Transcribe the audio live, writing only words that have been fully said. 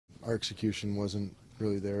our execution wasn't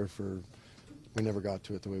really there we never got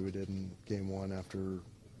to it the way we did in game one. After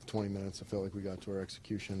 20 minutes, I felt like we got to our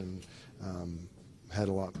execution and had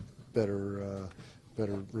a lot better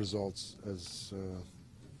results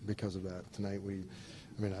because of that. Tonight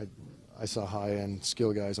I saw high-end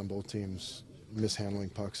skill guys on both teams mishandling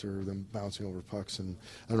pucks or them bouncing over pucks, and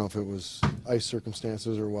I don't know if it was ice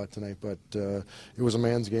circumstances or what tonight, but it was a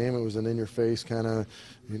man's game. It was an in-your-face kind of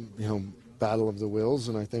battle of the wills,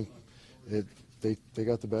 and I think they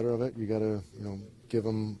got the better of it. You got to give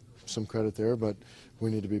them some credit there, but we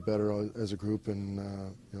need to be better as a group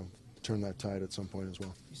and turn that tide at some point as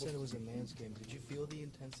well. You said it was a man's game. Did you feel the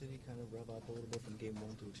intensity kind of rev up a little bit from game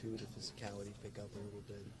 1 through 2? The physicality pick up a little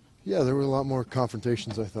bit? Yeah, there were a lot more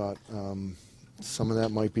confrontations, I thought. Some of that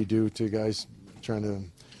might be due to guys trying to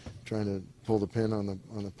pull the pin on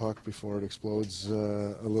the puck before it explodes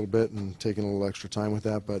a little bit and taking a little extra time with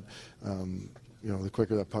that. But the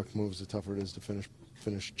quicker that puck moves, the tougher it is to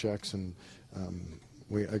finish checks. And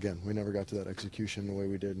we never got to that execution the way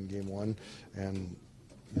we did in game 1, and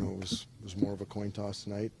it was more of a coin toss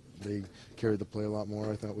tonight. They carried the play a lot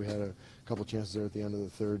more. I thought we had a couple chances there at the end of the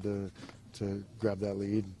third to grab that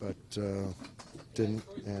lead, but didn't,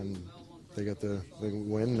 and they got the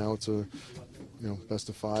win. Now it's a best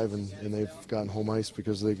of 5, and they've gotten home ice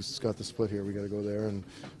because they got the split here. We got to go there and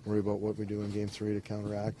worry about what we do in game 3 to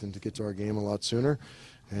counteract and to get to our game a lot sooner.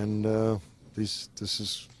 And this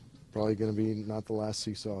is probably going to be not the last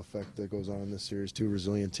seesaw effect that goes on in this series. Two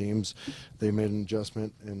resilient teams. They made an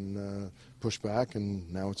adjustment and pushed back, and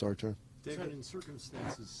now it's our turn. David, in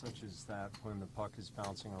circumstances such as that, when the puck is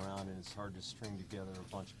bouncing around and it's hard to string together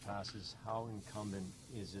a bunch of passes, how incumbent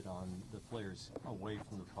is it on the players away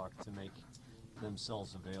from the puck to make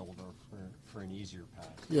themselves available for an easier pass?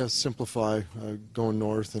 Yeah, simplify, going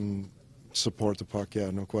north and support the puck,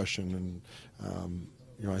 yeah, no question. And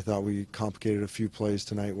I thought we complicated a few plays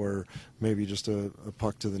tonight where maybe just a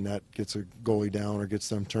puck to the net gets a goalie down or gets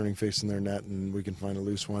them turning facing their net, and we can find a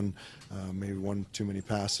loose one, maybe one too many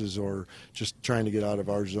passes, or just trying to get out of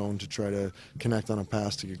our zone to try to connect on a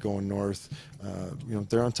pass to get going north.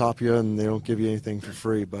 They're on top of you and they don't give you anything for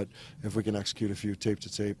free, but if we can execute a few tape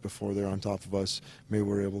to tape before they're on top of us, maybe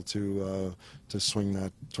we're able to swing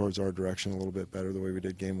that towards our direction a little bit better the way we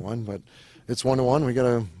did game 1. But it's 1-1. We got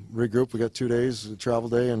to regroup. We got 2 days, a travel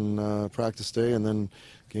day and practice day, and then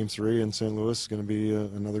game 3 in St. Louis is going to be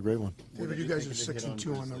another great one. David, you guys are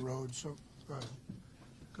 6-2 on the road, so go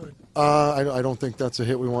ahead. I don't think that's a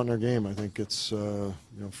hit we want in our game. I think it's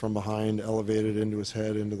from behind, elevated into his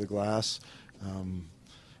head, into the glass.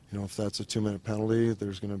 If that's a 2-minute penalty,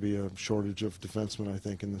 there's going to be a shortage of defensemen, I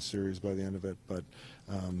think, in this series by the end of it. But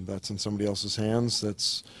that's in somebody else's hands.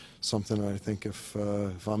 That's something I think if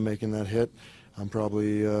I'm making that hit, I'm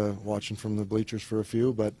probably watching from the bleachers for a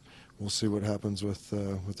few, but we'll see what happens with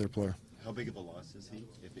their player. How big of a loss is he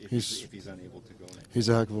if he's unable to go next? He's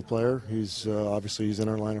a heck of a player. He's obviously he's in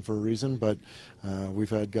our lineup for a reason, but we've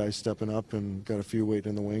had guys stepping up and got a few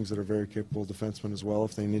waiting in the wings that are very capable defensemen as well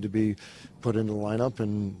if they need to be put into the lineup.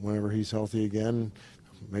 And whenever he's healthy again,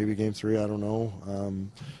 maybe game 3, I don't know,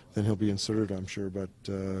 then he'll be inserted, I'm sure. But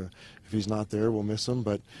if he's not there, we'll miss him.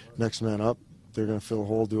 But next man up, they're going to fill a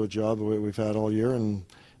hole, do a job the way we've had all year. And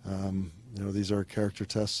these are character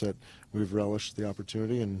tests that we've relished the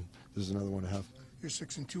opportunity, and this is another one to have. You're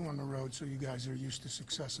 6-2 on the road, so you guys are used to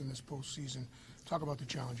success in this postseason. Talk about the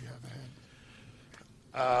challenge you have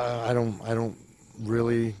ahead. I don't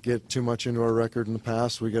really get too much into our record in the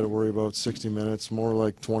past. We got to worry about 60 minutes, more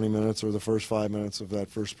like 20 minutes or the first 5 minutes of that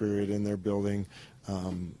first period in their building.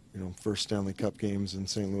 First Stanley Cup games in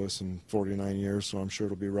St. Louis in 49 years, so I'm sure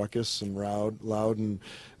it'll be ruckus and loud and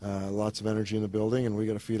lots of energy in the building, and we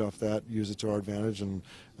got to feed off that, use it to our advantage, and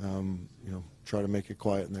try to make it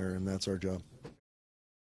quiet in there, and that's our job.